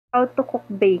How to cook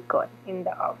bacon in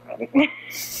the oven.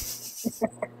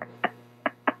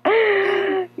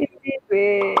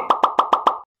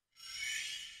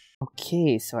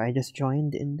 Okay, so I just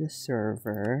joined in the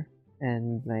server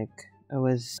and like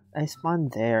I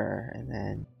spawned there and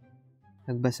then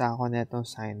nagbasa ako netong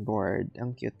signboard.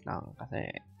 Ang cute lang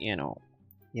kasi, you know,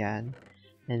 yan.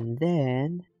 And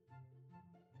then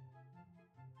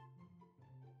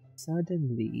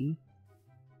suddenly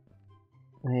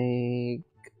like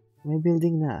may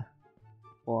building na.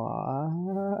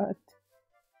 What?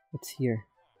 What's here?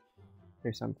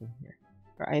 There's something here.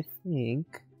 But I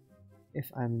think, if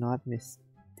I'm not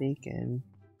mistaken,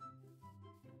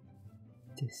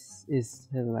 this is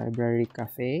the library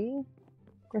cafe?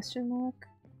 Question mark?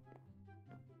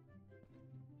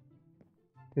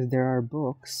 Because there are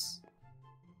books.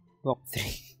 Book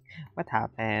 3. What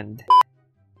happened?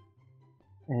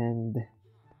 And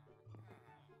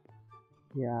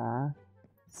yeah,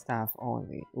 staff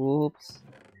only. Oops.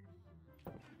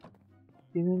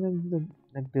 Sino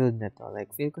nag-build na to?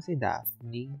 Like, feel ko si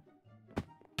Daphne.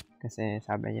 Kasi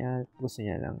sabi niya, gusto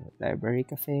niya lang library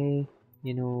cafe,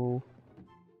 you know.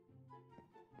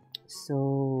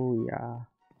 So, yeah.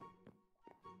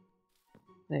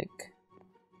 Like,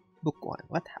 book 1.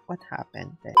 What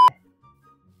happened there?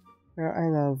 Pero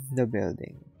I love the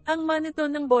building. Ang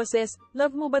monotone ng boses,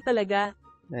 love mo ba talaga?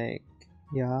 Like,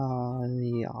 and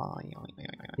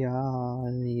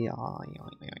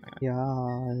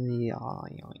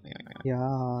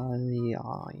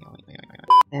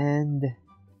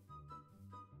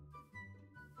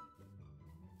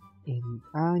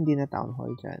hindi na town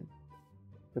hall dyan.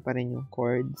 Ito pa rin yung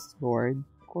chords board.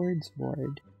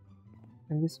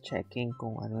 I'm just checking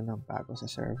kung ano nang bago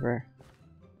sa server.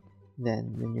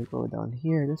 Then, when you go down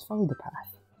here, just follow the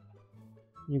path.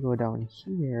 You go down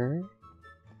here.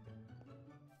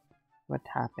 What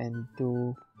happened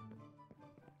to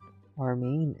our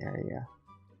main area?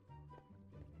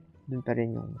 Dun pa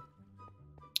rin yung...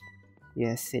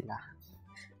 Yes, sila.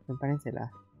 Dun pa rin sila.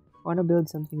 I wanna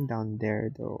build something down there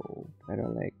though.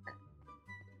 Pero like,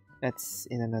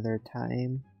 that's in another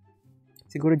time.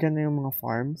 Siguro dyan na yung mga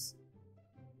farms.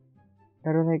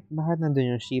 Pero like, bakit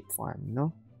nandun yung sheep farm,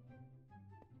 no?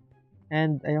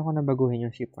 And ayoko na baguhin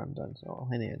yung sheep farm doon. So,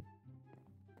 okay na yun.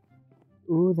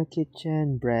 Ooh, the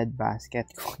kitchen bread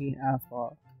basket. Queen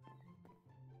Apple.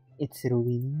 It's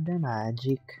ruining the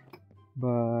magic.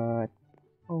 But,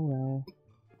 oh well.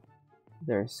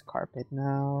 There's carpet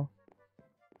now.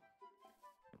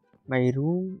 My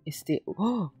room is still...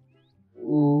 Oh!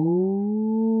 Ooh!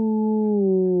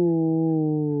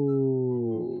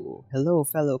 Hello,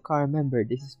 fellow car member.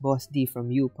 This is Boss D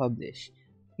from You Publish.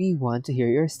 We want to hear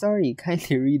your story.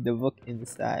 Kindly read the book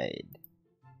inside.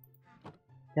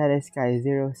 JEDISKY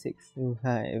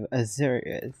 0625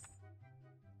 Azurius.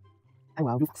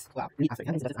 Wow.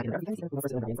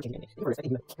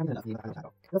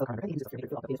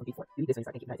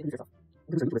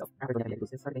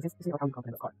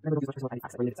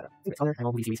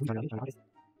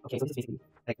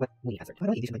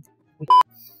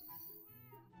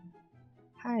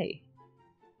 Hi,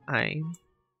 I'm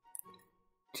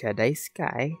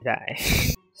JEDISKY.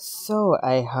 So,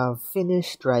 I have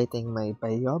finished writing my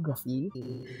biography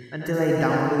until I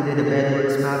downloaded the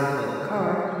Bedworks map on the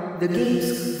car. The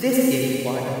game's this game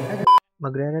one.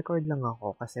 Magre-record lang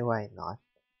ako kasi why not?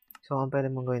 So, ang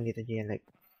pwede mong gawin dito dyan, like,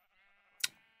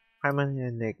 kaya man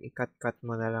yun, like, i-cut-cut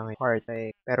mo na lang yung part,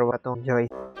 like, pero watong enjoy.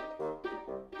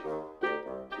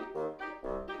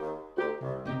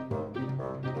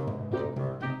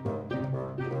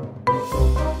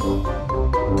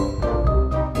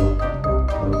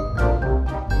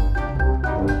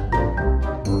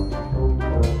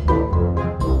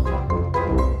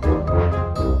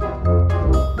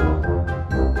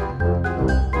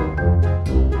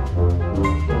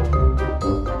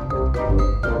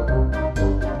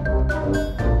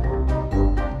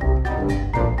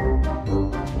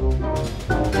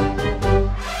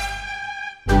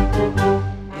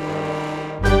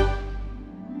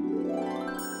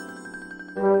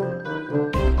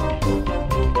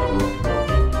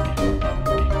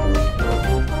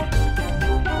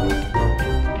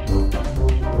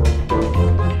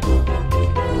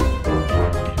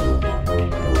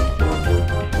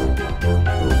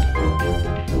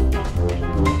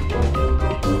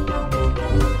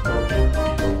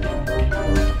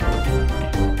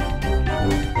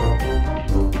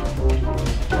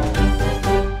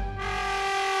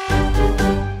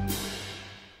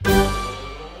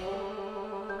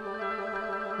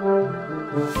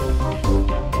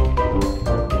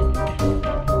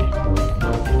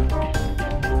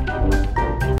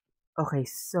 Okay,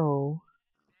 so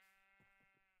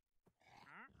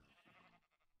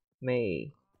may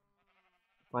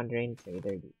Wandering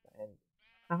Trader dito. And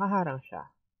nakaharang siya.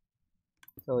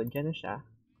 So, dyan na siya.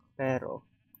 Pero,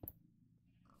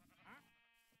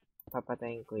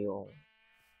 papatayin ko yung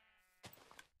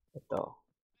ito.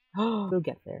 We'll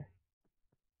get there.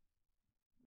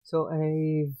 So,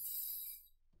 I've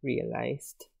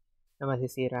realized na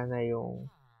masisira na yung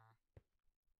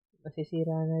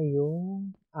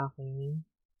aking,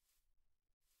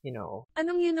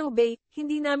 Anong babe?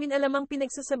 Hindi namin alam ang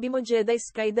pinagsasabi mo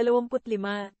JEDISKY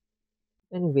 25.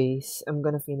 Anyways, I'm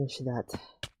gonna finish that.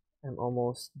 I'm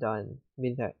almost done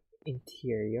with the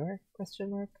interior? Question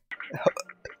mark.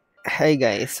 Hi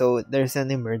guys, so there's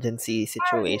an emergency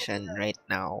situation right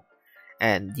now,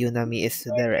 and Yoonami is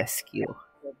to the rescue.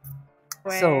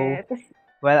 So,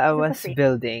 while I was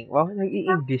building, wow,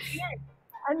 nag-i-English.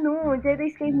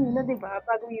 JEDISKY muna, di ba?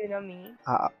 Bago Yoonami.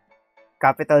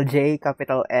 Capital J,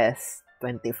 capital S,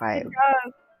 25.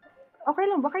 Okay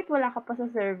lang, bakit wala ka pa sa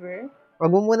server? Wag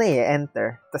mo muna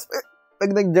i-enter. Tapos, pag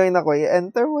nag-join ako,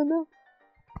 i-enter mo na.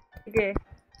 Sige.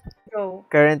 Go.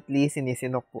 Currently,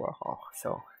 sinisinok po ako.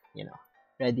 So,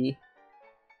 ready?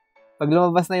 Pag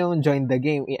lumabas na yung join the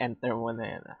game, i-enter mo na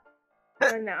yan.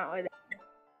 Wala.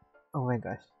 Oh my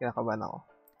gosh, kinakabahan ako.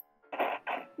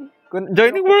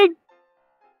 Joining world!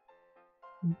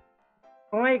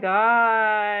 Oh my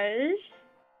gosh!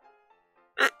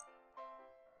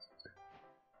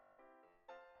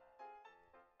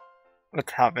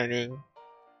 What's happening?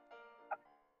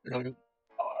 Loading.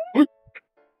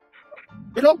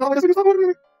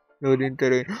 Loading ka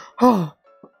rin.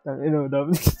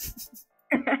 Dami.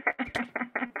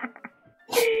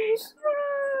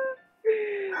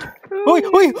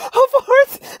 Uy!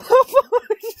 Habang!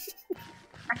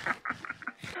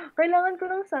 Kailangan ko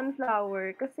ng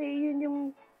sunflower kasi yun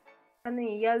yung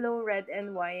yellow, red,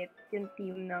 and white yung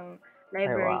team ng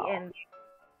library. Ay, wow. And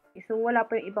so wala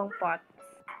pa yung ibang pots.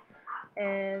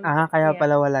 And kaya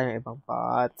pala wala yung ibang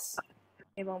pots.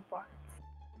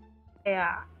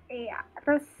 Kaya.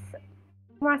 Tapos,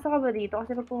 pumasok ka ba dito?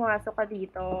 Kasi pag pumasok ka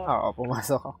dito... Oo,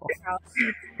 pumasok ako.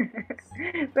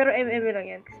 Pero MM lang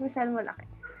yan. Kasi masyadong malaki.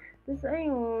 Tapos,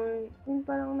 ayun. Yun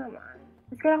pa lang naman.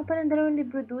 Tapos, kailangan pa ng 2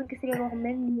 libro doon kasi gagawa ko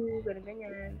menu,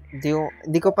 ganyan.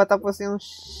 Di ko pa tapos yung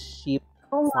sheep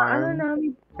farm.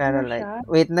 Pero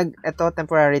ito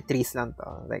temporary trees lang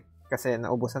to. Like, kasi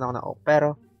naubusan ako ng oak.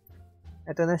 Pero,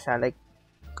 ito na siya. Like,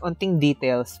 konting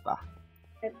details pa.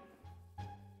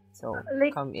 So,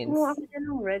 come in. Kumuha ako dyan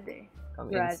ng red eh. Come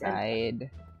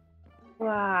inside.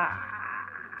 Wow!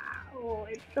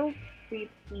 It's so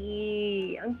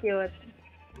pretty. Ang cute.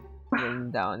 And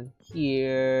down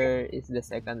here is the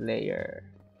second layer.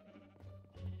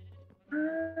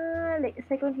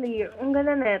 Second layer. Ang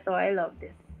ganda na ito. I love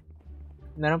this.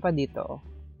 Meron pa dito.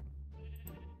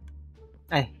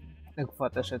 Ay,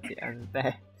 nag-photoshoot si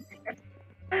Ante.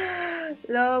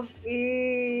 Love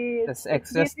it. Tapos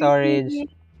extra storage.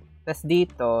 Tapos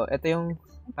dito, ito yung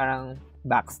parang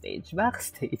backstage.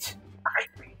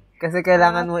 Kasi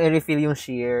kailangan mo i-refill yung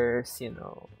shears,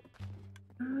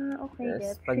 Okay.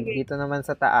 Yes. Pag dito naman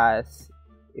sa taas,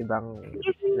 ibang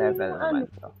level naman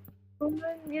to.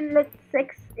 Yung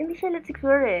hindi siya let's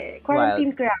explore eh.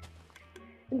 Quarantine craft.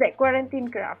 Hindi, quarantine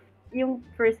craft. Yung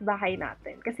first bahay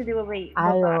natin. Kasi di ba may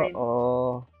baba rin.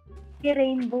 May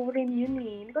rainbow rin yun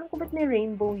eh. Hindi ko alam kung ba't may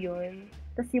rainbow yun.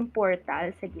 Tapos yung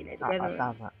portal sa gilid.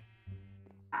 Tama.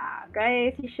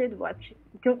 Guys, you should watch it.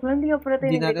 Joke lang, hindi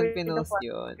natin pinost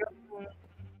yun.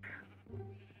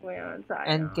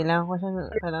 And kailangan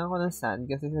ko ng sand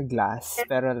kasi sa glass.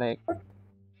 Pero like,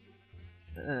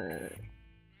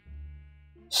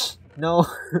 no.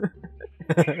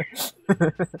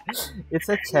 It's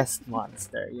a chest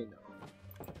monster,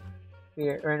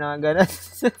 We're not gonna...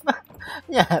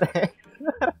 Nyari.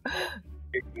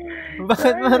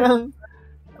 Bakit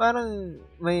parang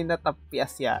may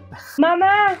natapyas yata.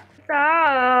 Mama!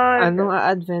 Saan? Anong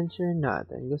adventure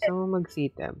natin? Gusto mo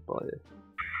mag-sea temple?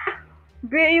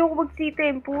 Ayoko mag-sea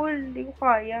temple. Hindi ko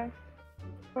kaya.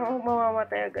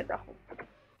 Mamamatay agad ako.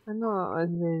 Ano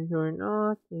adventure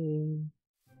natin?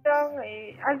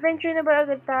 Adventure na ba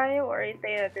agad tayo? Or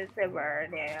hintayin natin sa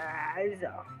Barnes?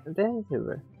 Hintayin si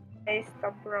Bar. I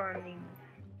stop running.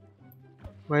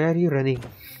 Why are you running?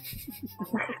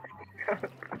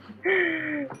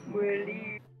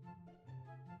 Really?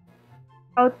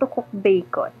 How to cook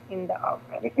bacon in the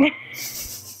oven.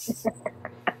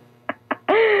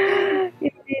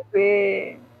 Hindi ba?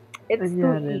 It's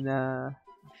too easy.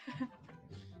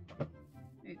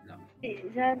 Wait lang.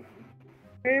 Diyan.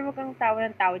 Pero wag kang tawa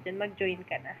ng tao dyan. Mag-join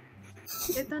ka na.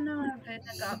 Ito na nga,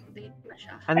 nag-update na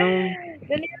siya. Anong...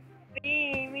 Dali,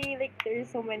 may there's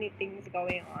so many things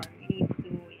going on. We need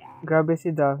to, Grabe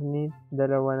si Daphne. 2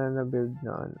 na na-build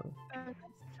na ano.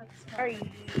 Sorry.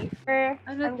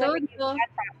 Ano I'm to? gonna give you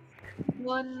that task.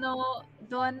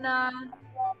 Donna.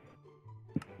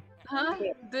 Ha?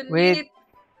 Wait.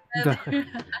 Donate.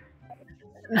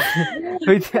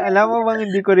 Wait, alam mo bang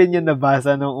hindi ko rin yun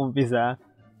nabasa nung umpisa?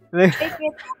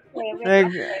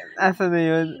 Like, asa na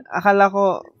yun? Akala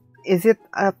ko, is it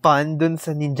a pun dun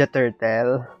sa Ninja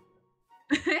Turtle?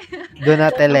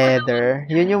 Donate leather.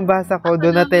 Yun yung basa ko,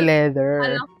 donate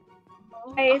leather.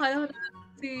 Akala ko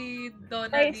si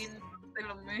Donna din.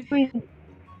 Please,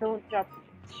 don't drop it.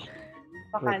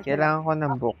 Wait, kailangan ko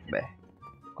ng book, be.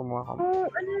 Kumuha ko.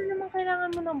 Ano na naman kailangan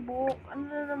mo ng book? Ano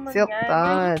na naman Silk yan?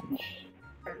 touch.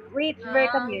 Wait,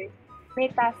 come here. May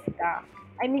task ka.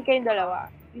 I mean, kayong dalawa.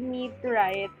 You need to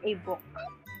write a book.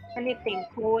 Anything.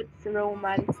 Quotes,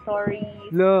 romance,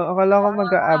 stories. Lo, akala ko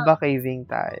mag-aaba caving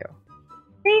tayo.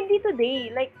 Hindi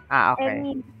today. Like,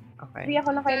 Okay. Okay. Hindi ako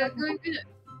lang kayo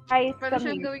guys, Pwede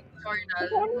siya kami. gawing journal.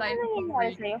 Ano Live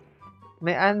nangyayari sa'yo?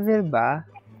 May anvil ba?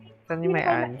 Saan yung may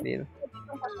anvil?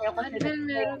 Anvil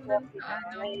meron dun sa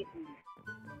ano.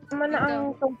 Ano na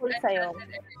ang tungkol sa'yo?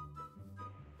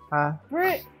 Ha?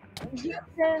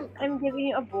 I'm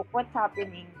giving you a book. What's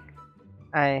happening?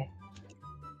 Ay.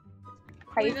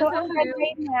 Okay, so ang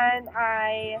headline niyan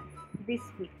ay this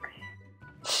week.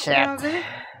 Shit. Grabe.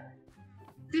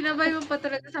 Sinabay mo pa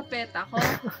talaga sa peta ko.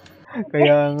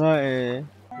 Kaya nga eh.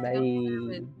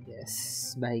 Bye.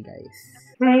 Yes. Bye guys.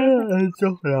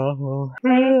 Joke lang ako.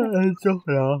 Joke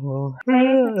lang ako.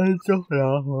 Joke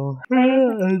lang ako.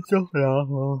 Joke lang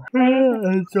ako.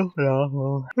 Joke lang ako.